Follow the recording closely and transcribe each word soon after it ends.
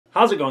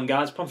How's it going,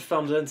 guys? Pump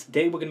Films, and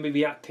today we're going to be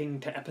reacting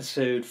to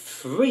episode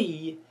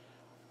 3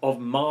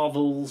 of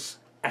Marvel's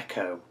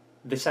Echo.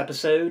 This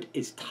episode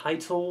is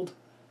titled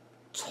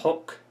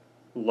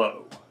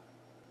Tuklo.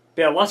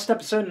 Yeah, last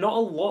episode, not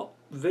a lot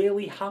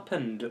really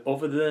happened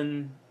other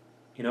than,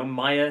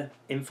 Maya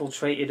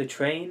infiltrated a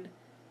train,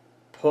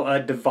 put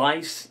a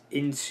device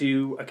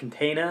into a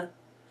container,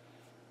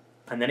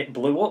 and then it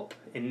blew up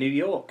in New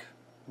York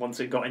once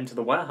it got into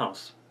the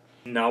warehouse.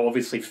 Now,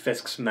 obviously,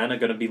 Fisk's men are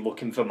going to be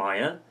looking for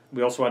Maya.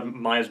 We also had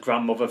Maya's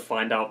grandmother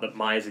find out that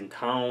Maya's in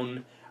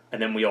town.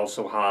 And then we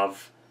also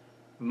have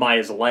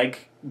Maya's leg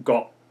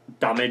got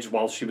damaged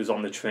while she was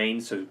on the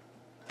train. So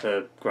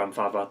her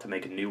grandfather had to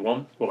make a new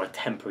one. Well, a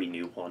temporary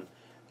new one.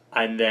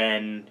 And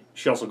then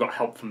she also got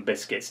help from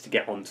Biscuits to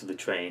get onto the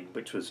train,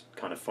 which was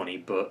kind of funny.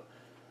 But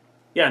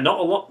yeah, not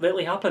a lot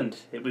really happened.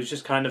 It was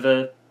just kind of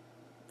a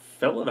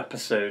filler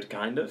episode,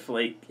 kind of.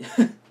 Like,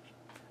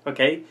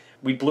 okay,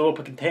 we blew up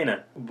a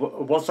container.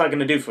 What's that going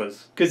to do for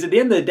us? Because at the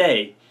end of the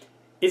day,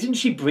 isn't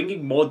she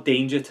bringing more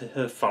danger to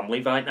her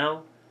family right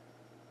now?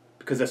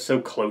 Because they're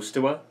so close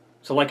to her?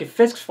 So, like, if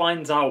Fisk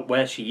finds out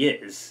where she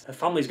is, her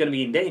family's going to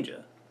be in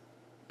danger.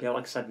 But yeah,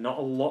 like I said, not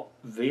a lot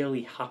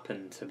really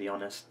happened, to be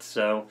honest.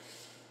 So,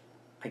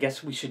 I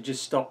guess we should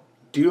just stop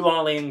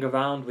doolallying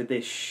around with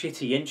this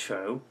shitty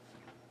intro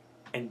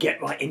and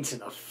get right into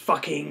the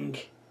fucking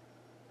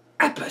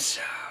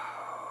episode.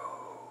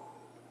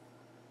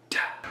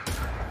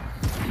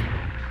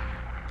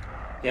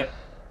 Yep.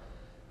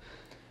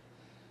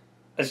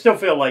 I still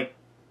feel like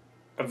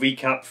a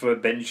recap for a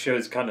binge show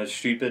is kind of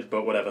stupid,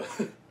 but whatever.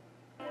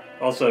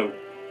 Also,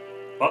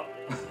 what?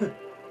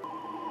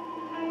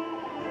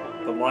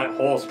 The White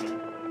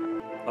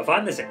Horseman. I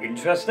find this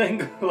interesting.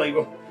 Like,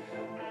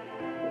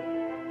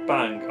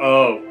 bang.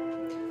 Oh.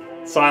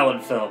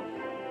 Silent film.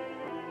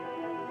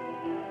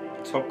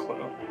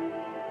 Tuklo.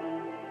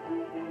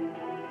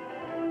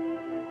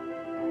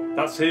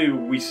 That's who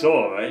we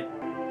saw, right?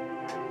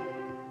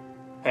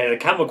 Hey, the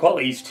camera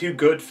quality is too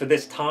good for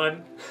this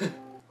time.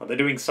 Well, they're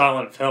doing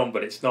silent film,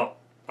 but it's not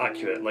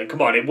accurate. Like,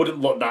 come on, it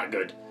wouldn't look that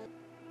good.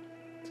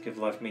 To give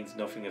life means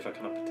nothing if I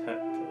cannot protect it.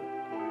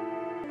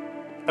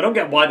 I don't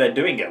get why they're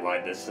doing it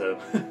like this, though.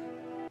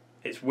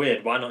 It's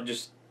weird. Why not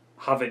just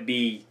have it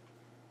be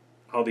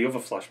how the other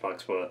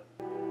flashbacks were?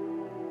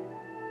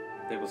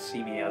 They will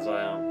see me as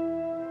I am.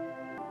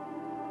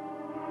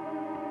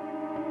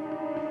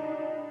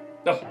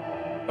 Oh,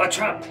 a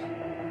trap!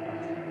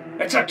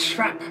 It's a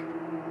trap!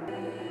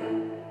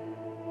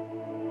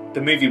 The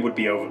movie would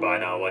be over by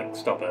now, like,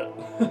 stop it.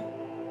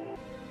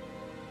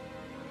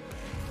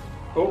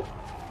 Oh,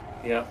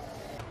 yeah.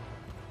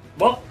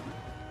 What?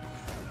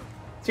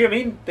 See what I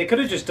mean? They could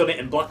have just done it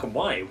in black and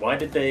white. Why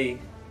did they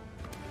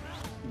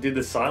do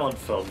the silent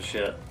film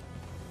shit?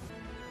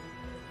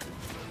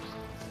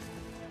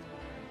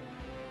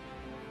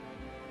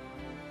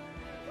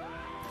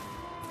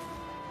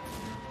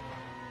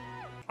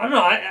 I don't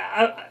know,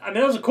 I mean,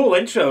 that was a cool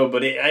intro,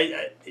 but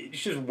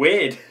it's just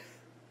weird.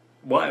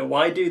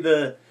 Why do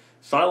the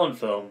silent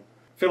film?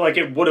 I feel like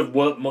it would have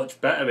worked much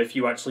better if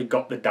you actually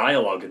got the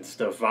dialogue and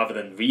stuff rather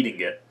than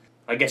reading it.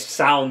 I guess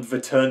sound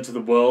returned to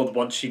the world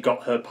once she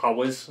got her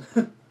powers.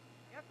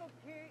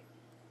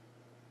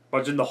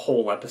 Imagine the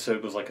whole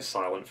episode was like a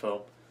silent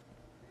film.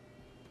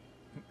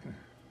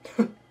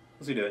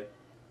 What's he doing?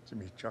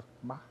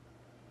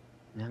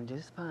 I'm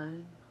just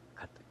fine.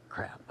 Cut the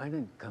crap. I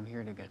didn't come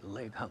here to get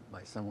leg humped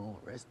by some old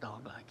rest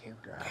dog like you.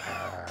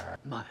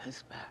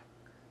 Maya's back.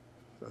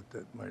 Thought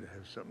that might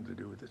have something to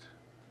do with it.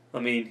 I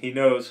mean, he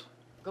knows.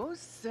 Go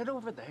sit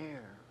over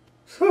there.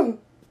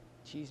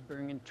 She's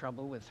bringing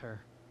trouble with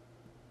her.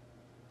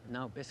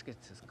 Now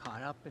Biscuits is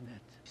caught up in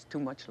it. She's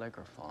too much like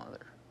her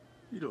father.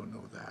 You don't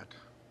know that.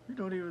 You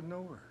don't even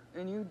know her.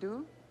 And you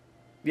do?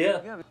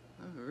 Yeah.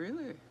 Oh,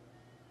 really?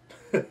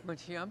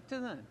 What's she up to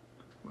then?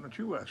 Why don't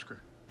you ask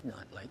her?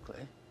 Not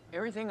likely.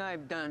 Everything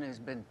I've done has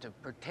been to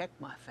protect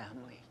my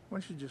family. Why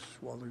don't you just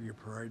swallow your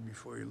pride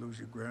before you lose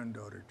your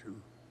granddaughter, too?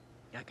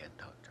 I can't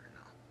talk to her now.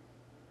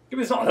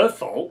 It's not her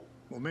fault.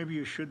 Well, maybe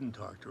you shouldn't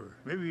talk to her.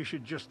 Maybe you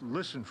should just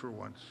listen for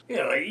once.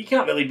 Yeah, like, you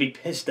can't really be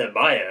pissed at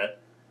Maya.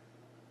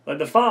 Like,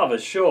 the father,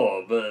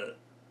 sure, but,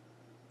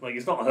 like,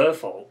 it's not her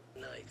fault.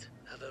 Night,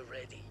 have her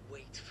ready,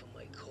 wait for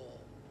my call.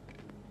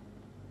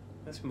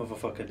 This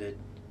motherfucker did.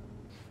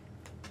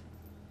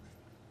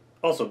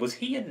 Also, was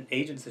he in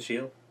Agents of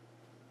S.H.I.E.L.D.?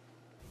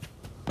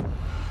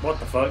 What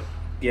the fuck?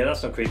 Yeah,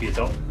 that's not creepy at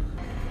all.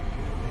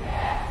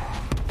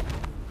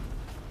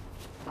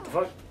 What the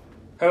fuck?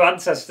 Her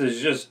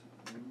ancestors just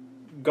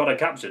got her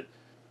captured.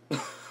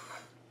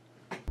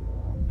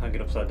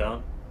 Hanging upside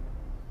down.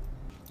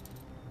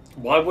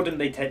 Why wouldn't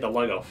they take the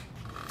leg off?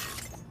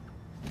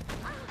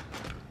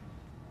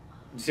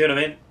 You see what I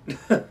mean?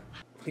 I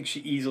think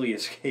she easily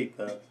escaped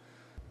that.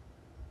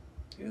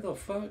 Who the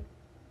fuck?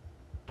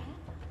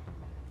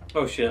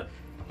 Oh shit,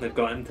 they've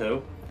got him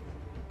too.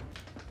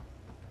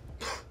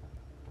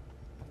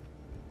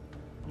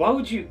 Why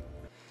would you...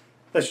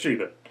 That's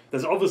stupid.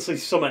 There's obviously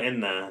something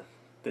in there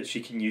that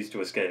she can use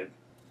to escape.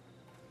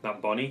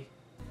 That Bonnie?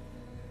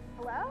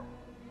 Hello?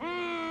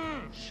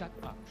 Shut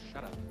up,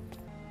 shut up.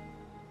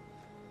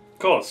 Of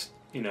course,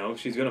 you know,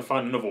 she's gonna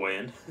find another way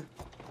in.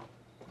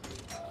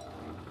 Uncle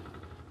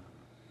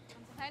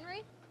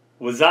Henry?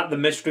 Was that the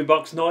mystery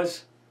box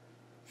noise?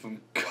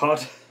 From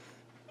God.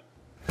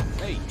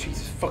 Hey,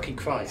 Jesus fucking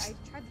Christ.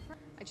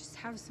 I just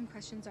have some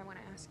questions I want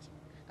to ask.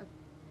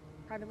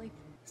 Privately.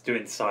 It's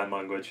doing sign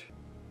language.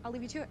 I'll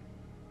leave you to it.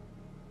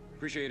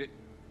 appreciate it.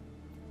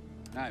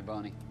 Night,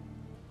 Bonnie.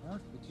 Huh?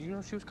 Did you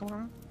know she was coming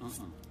around?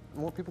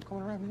 More people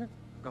coming around here?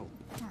 Go.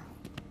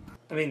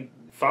 I mean,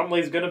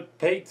 family's gonna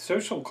pay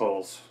social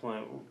calls.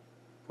 Like,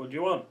 what do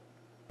you want?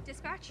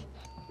 Dispatch?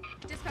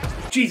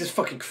 Dispatch. Jesus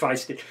fucking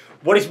Christ.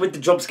 What is with the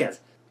jump scares?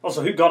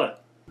 Also, who got it?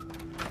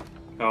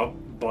 Oh,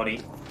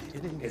 Bonnie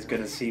is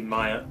gonna see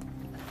Maya.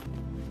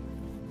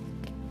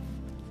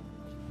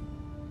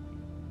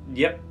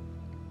 Yep.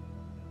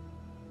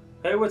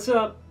 Hey, what's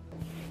up?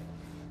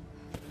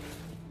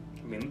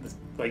 I mean,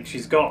 like,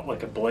 she's got,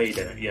 like, a blade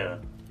in it, yeah.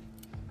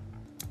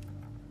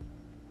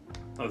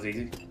 That was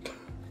easy.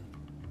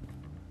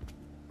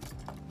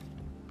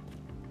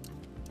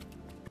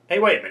 Hey,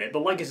 wait a minute, the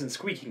leg isn't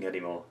squeaking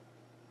anymore.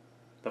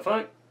 The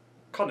fuck?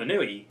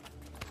 Continuity?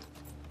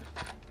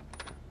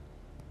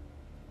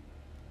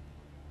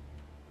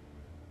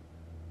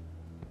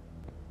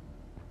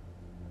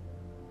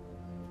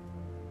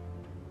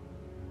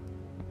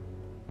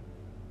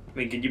 I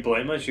mean, can you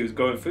blame her? She was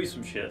going through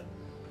some shit.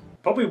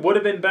 Probably would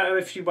have been better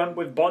if she went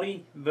with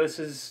Bonnie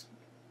versus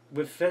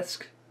with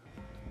Fisk.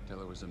 Tell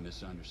her it was a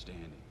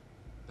misunderstanding.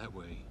 That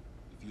way,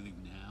 if you leave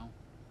now,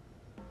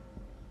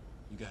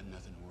 you got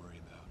nothing to worry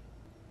about.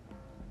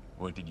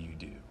 What did you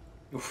do?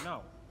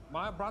 No.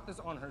 Maya brought this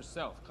on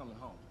herself coming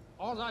home.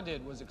 All I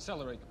did was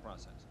accelerate the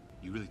process.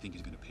 You really think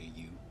he's gonna pay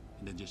you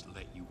and then just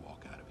let you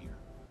walk out of here?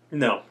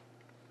 No.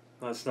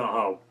 That's not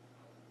how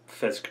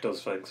Fisk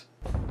does things.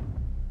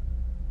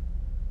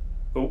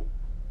 Oh.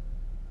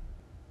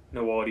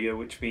 No audio,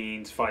 which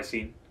means fight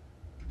scene.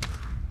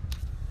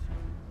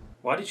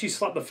 Why did she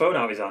slap the phone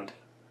out of his hand?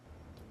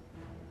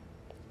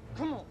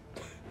 Come on.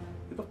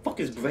 Who the fuck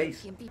is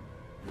Grace?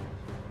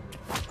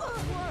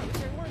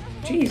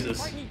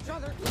 Jesus.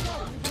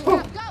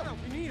 Go.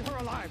 We need her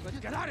alive. Let's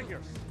get out of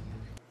here.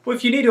 Well,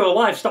 if you need her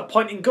alive, stop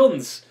pointing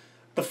guns.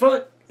 The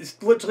fuck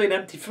is literally an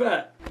empty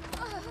threat.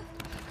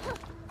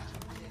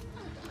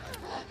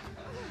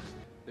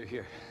 They're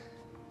here.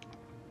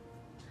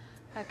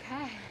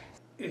 Okay.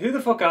 Who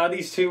the fuck are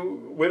these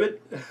two women?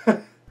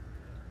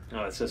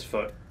 Oh, it says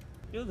fuck.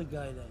 You're the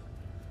guy then.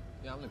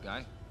 Yeah, I'm the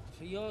guy.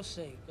 For your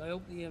sake, I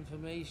hope the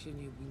information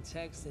you've been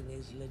texting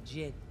is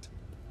legit.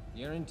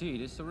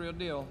 Guaranteed, it's the real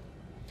deal.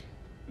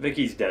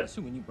 Vicky's dead.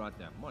 Assuming you brought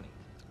that money.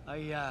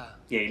 Yeah,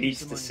 he keep needs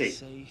the to money see.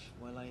 safe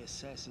while I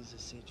assesses the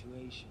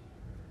situation.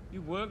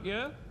 You work,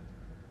 yeah?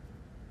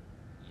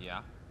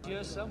 Yeah.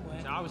 Here somewhere.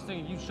 Now, I was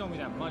thinking you show me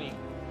that money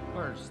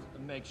first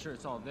and make sure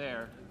it's all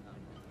there.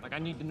 Like, I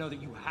need to know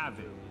that you have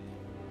it.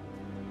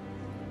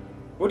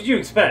 What did you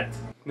expect?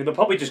 I mean, they'll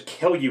probably just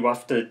kill you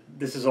after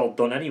this is all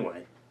done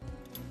anyway.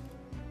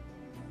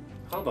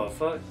 How the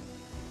fuck?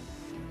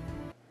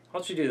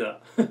 How'd she do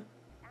that?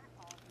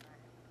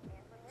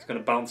 It's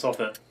gonna bounce off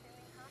it.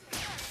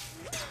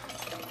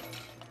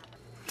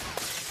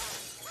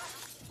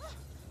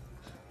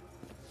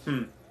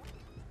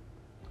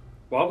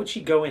 Why would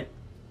she go in?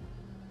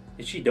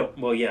 Is she dumb?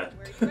 Well, yeah.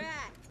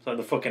 It's like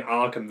the fucking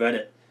Arkham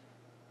Reddit.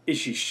 Is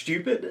she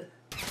stupid?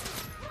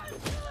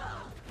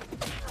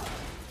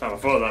 I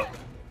thought that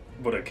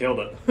would have killed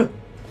it. Supposed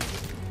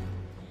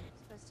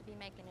to be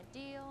making a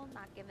deal,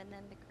 not giving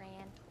them the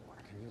grand tour.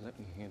 Can you let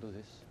me handle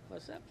this?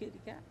 What's up, kitty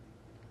cat?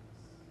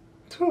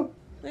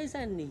 Where's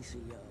that niece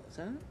of yours,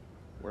 huh?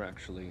 We're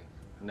actually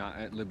not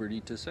at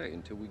liberty to say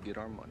until we get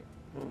our money.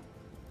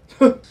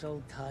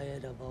 So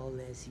tired of all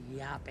this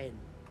yapping.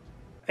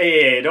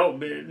 Hey, don't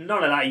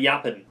none of that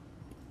yapping.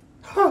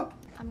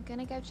 I'm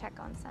gonna go check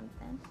on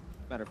something.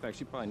 Matter of fact,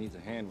 she probably needs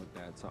a hand with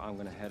that, so I'm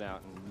gonna head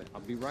out and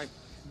I'll be right.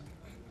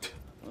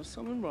 Was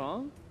something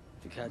wrong?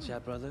 You catch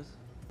that, brothers?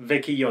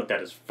 Vicky, you're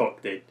dead as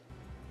fuck, dude.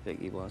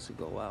 Vicky wants to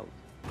go out.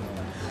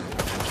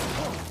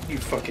 You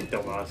fucking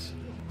dumbass.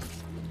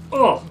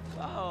 Oh,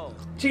 Oh,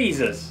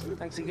 Jesus.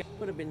 thanks again.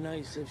 Would have been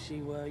nice if she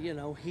were, you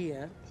know,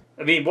 here.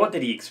 I mean, what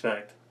did he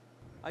expect?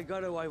 I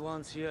got who I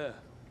want here.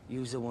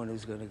 You's the one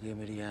who's gonna give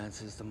me the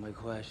answers to my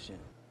question.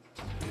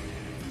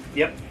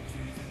 Yep.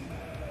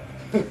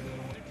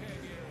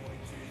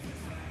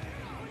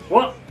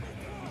 What?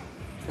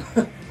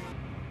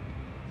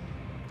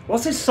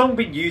 What's this song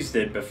been used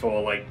in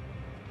before? Like,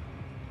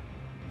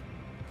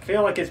 I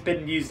feel like it's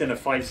been used in a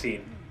fight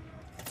scene.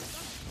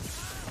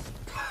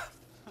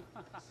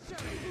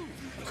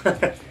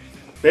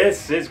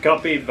 This is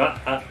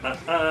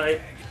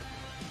copyright.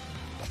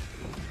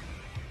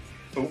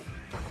 Oh.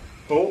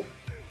 Oh.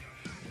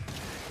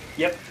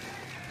 Yep.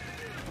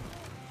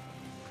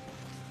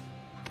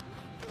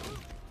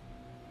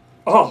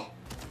 Oh!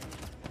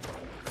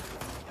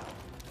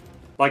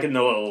 Like in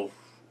the little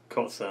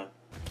cuts there.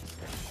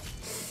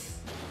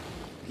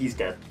 He's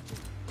dead.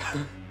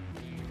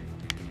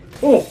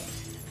 Oh!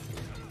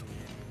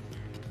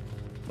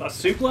 That's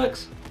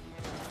suplex?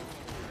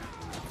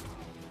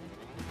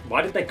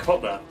 Why did they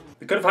cut that?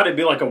 They could have had it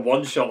be like a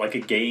one-shot, like a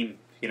game,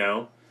 you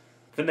know?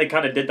 I think they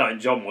kind of did that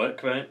in John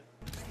Wick, right?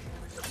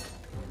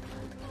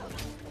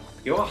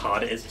 You know how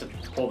hard it is to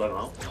pull them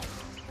out?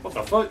 What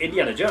the fuck?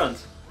 Indiana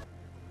Jones?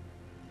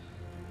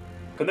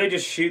 Could they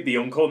just shoot the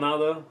uncle now,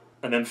 though?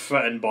 And then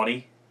threaten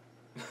Bonnie?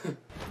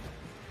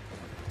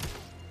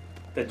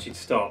 Then she'd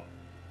stop.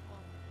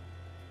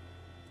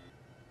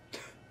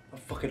 A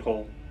fucking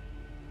hole.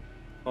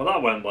 Well,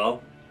 that went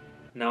well.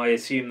 Now I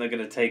assume they're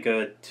gonna take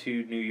her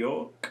to New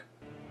York.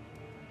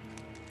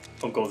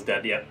 Uncle's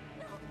dead, yeah.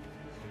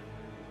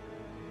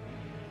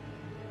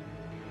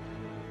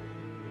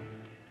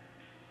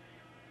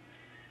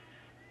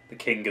 The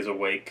king is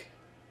awake.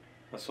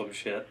 Or some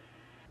shit.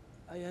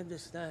 I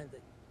understand.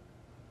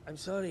 I'm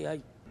sorry,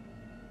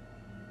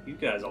 You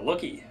guys are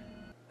lucky.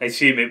 I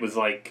assume it was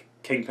like,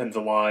 Kingpin's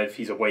alive,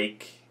 he's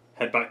awake,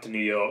 head back to New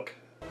York.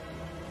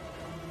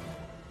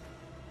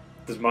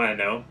 Does Maya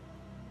know?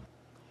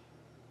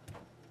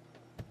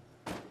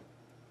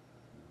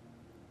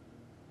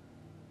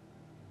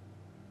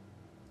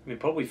 I mean,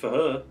 probably for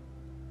her.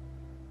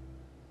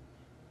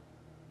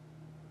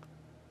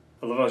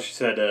 I love how she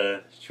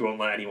said she won't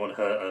let anyone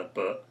hurt her,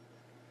 but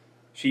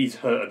she's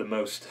hurt her the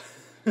most.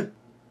 Which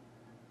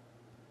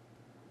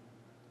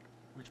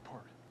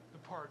part? The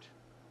part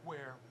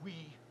where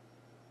we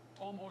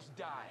almost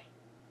die.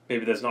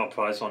 Maybe there's not a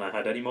price on her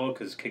head anymore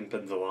because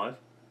Kingpin's alive.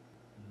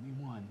 Only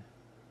one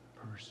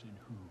person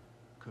who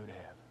could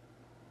have.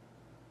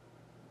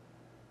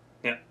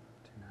 Yeah.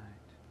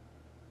 Tonight,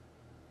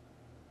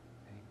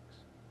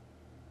 things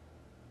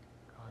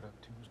got up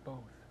to us both.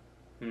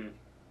 Hmm.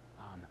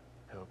 I'm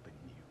helping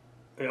you.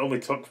 It only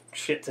took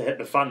shit to hit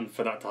the fan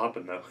for that to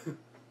happen, though.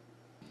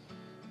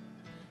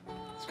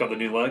 It's got the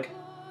new leg.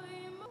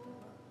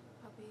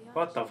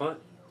 What the fuck?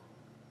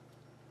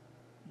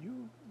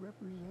 You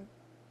represent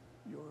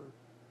your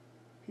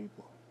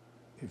people.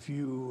 If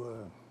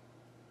you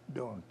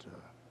don't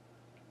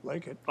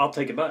like it, I'll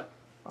take it back.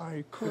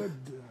 I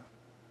could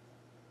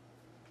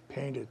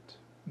paint it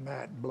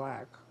matte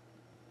black.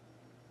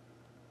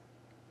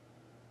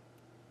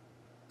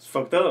 It's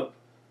fucked up.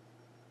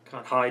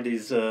 Can't hide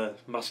his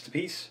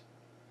masterpiece.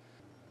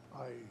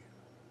 I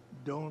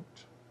don't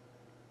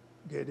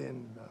get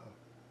in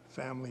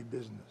family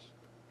business.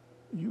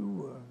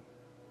 You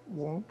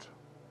won't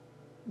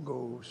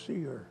go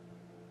see her.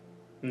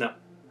 No.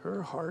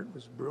 Her heart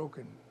was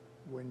broken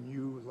when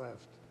you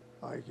left.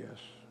 I guess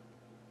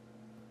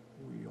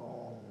we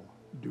all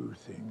do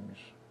things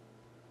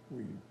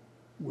we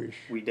wish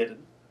We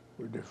didn't.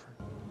 were different.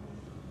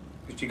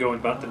 Was you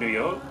going back to New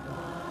York?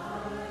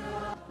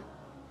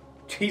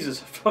 Jesus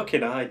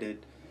fucking I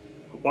did.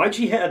 Why'd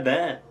she hit her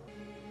there?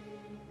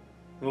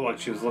 It looked like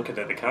she was looking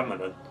at the camera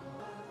then.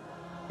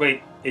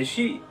 Wait, is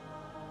she?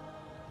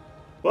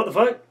 What the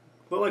fuck?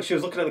 Looked like she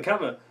was looking at the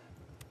camera.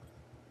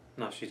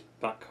 No, she's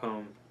back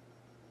home.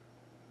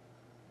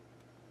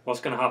 What's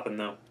gonna happen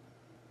now?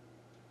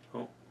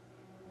 Oh. Is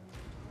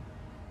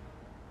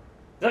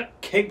that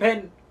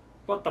Kingpin?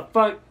 What the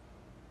fuck?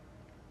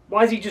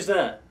 Why is he just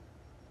there?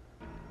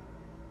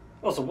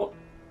 Also, what?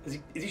 Is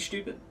he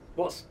stupid?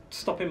 What's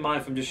stopping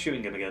Maya from just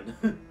shooting him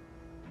again?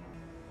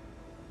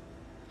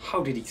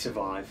 How did he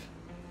survive?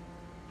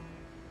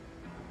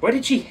 Where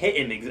did she hit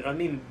him? I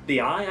mean,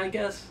 the eye, I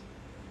guess?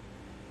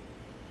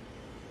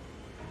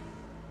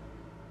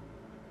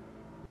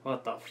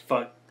 What the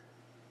fuck?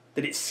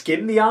 Did it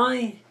skim the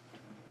eye?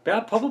 But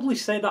I'd probably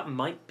say that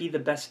might be the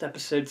best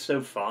episode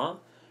so far.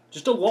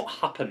 Just a lot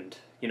happened.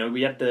 You know,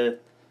 we had the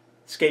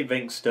Skate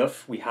Vink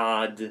stuff. We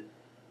had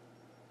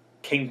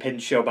Kingpin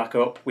show back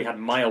up. We had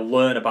Maya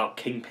learn about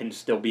Kingpin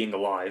still being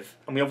alive.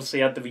 And we obviously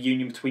had the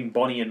reunion between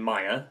Bonnie and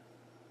Maya.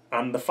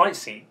 And the fight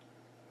scene.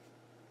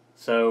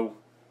 So,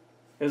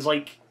 it was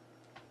like,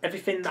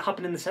 everything that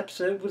happened in this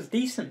episode was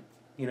decent.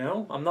 You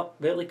know, I'm not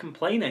really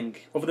complaining.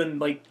 Other than,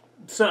 like,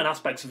 certain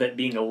aspects of it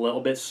being a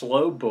little bit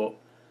slow, but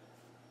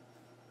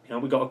you know,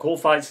 we got a cool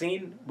fight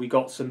scene, we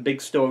got some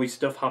big story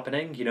stuff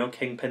happening, you know,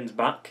 Kingpin's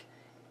back,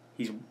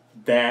 he's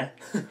there,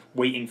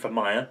 waiting for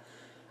Maya.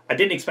 I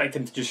didn't expect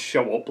him to just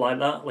show up like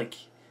that, like,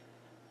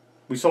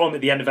 we saw him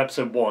at the end of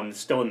episode 1,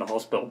 still in the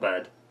hospital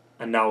bed,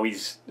 and now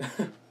he's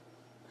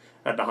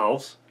at the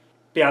house.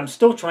 But yeah, I'm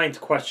still trying to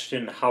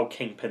question how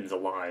Kingpin's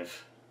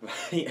alive,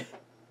 right?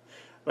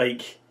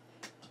 Like,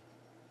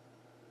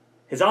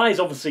 his eye is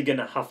obviously going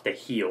to have to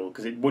heal,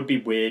 because it would be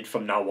weird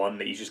from now on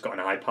that he's just got an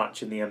eye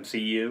patch in the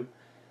MCU.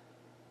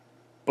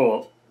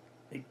 But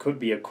it could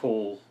be a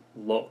cool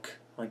look,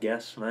 I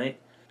guess, right?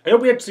 I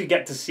hope we actually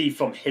get to see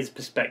from his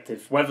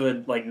perspective,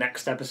 whether, like,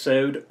 next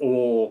episode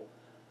or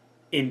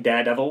in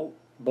Daredevil,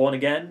 Born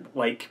Again,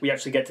 like, we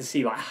actually get to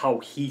see, like, how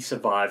he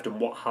survived and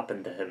what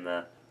happened to him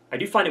there. I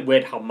do find it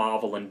weird how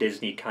Marvel and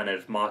Disney kind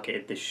of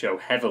marketed this show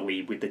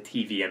heavily with the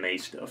TVMA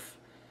stuff.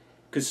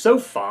 Because so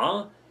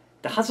far,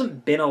 there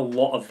hasn't been a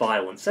lot of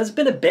violence. There's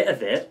been a bit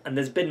of it, and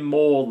there's been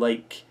more,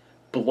 like,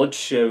 blood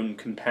shown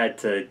compared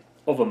to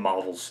other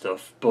Marvel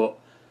stuff, but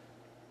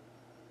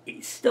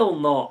it's still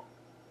not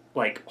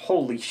like,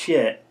 holy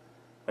shit.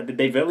 Like, did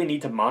they really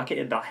need to market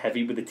it that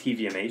heavy with the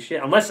TVMA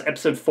shit? Unless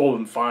episode 4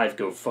 and 5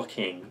 go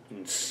fucking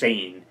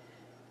insane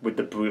with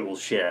the brutal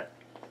shit.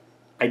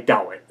 I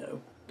doubt it,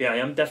 though. Yeah, I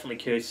am definitely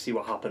curious to see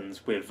what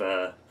happens with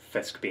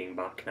Fisk being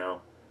back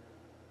now.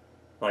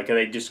 Like, are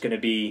they just going to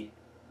be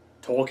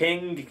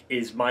talking?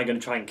 Is Maya going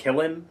to try and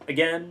kill him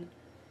again?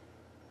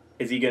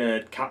 Is he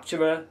going to capture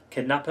her,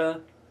 kidnap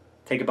her,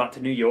 take her back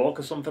to New York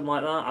or something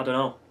like that? I don't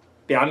know.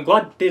 Yeah, I'm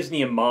glad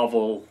Disney and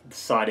Marvel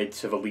decided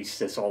to release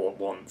this all at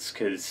once,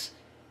 because,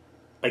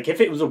 like,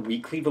 if it was a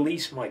weekly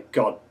release, my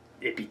god,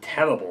 it'd be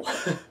terrible.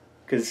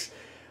 Because,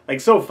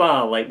 like, so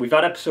far, like, we've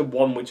had episode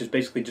 1, which has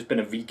basically just been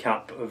a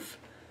recap of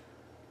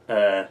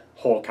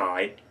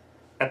Hawkeye.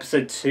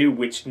 Episode 2,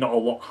 which not a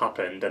lot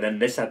happened, and then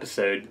this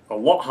episode, a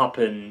lot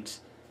happened,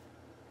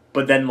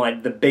 but then,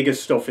 like, the bigger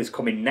stuff is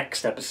coming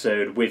next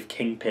episode with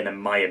Kingpin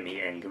and Maya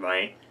meeting,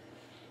 right?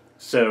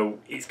 So,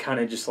 it's kind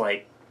of just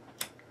like,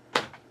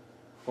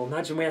 well,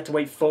 imagine we had to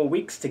wait 4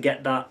 weeks to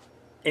get that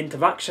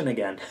interaction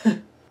again.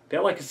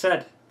 But like I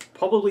said,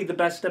 probably the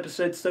best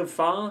episode so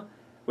far,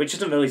 which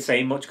doesn't really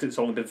say much because it's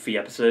only been 3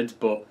 episodes,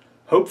 but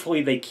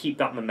hopefully they keep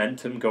that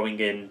momentum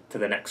going into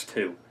the next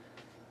 2.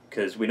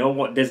 Because we know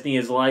what Disney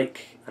is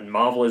like, and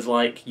Marvel is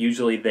like.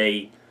 Usually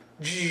they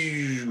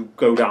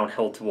go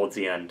downhill towards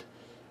the end.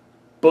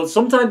 But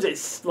sometimes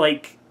it's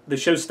like, the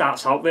show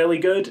starts out really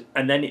good,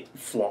 and then it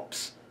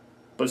flops.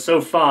 But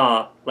so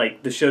far,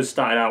 like, the show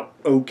started out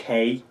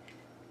okay,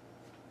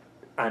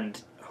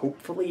 and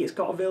hopefully it's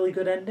got a really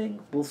good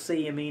ending. We'll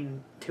see. I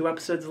mean, 2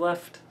 episodes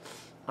left.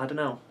 I don't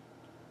know.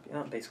 Yeah,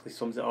 that basically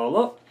sums it all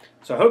up.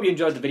 So I hope you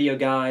enjoyed the video,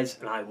 guys,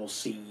 and I will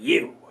see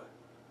you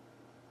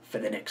for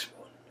the next one.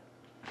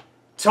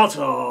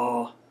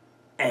 Ta-ta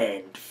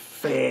and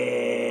farewell.